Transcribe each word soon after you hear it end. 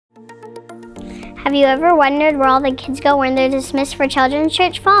Have you ever wondered where all the kids go when they're dismissed for children's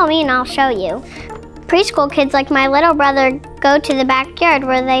church? Follow me and I'll show you. Preschool kids like my little brother go to the backyard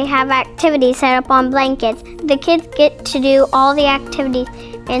where they have activities set up on blankets. The kids get to do all the activities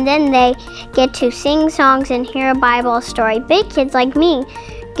and then they get to sing songs and hear a Bible story. Big kids like me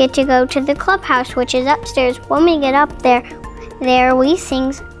get to go to the clubhouse, which is upstairs. When we get up there we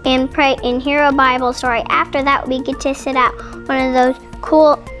sing and pray and hear a Bible story. After that, we get to sit at one of those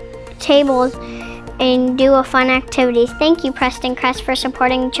cool tables and do a fun activities. Thank you, Prestoncrest, for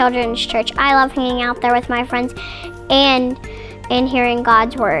supporting Children's Church. I love hanging out there with my friends and hearing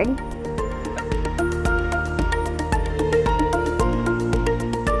God's word.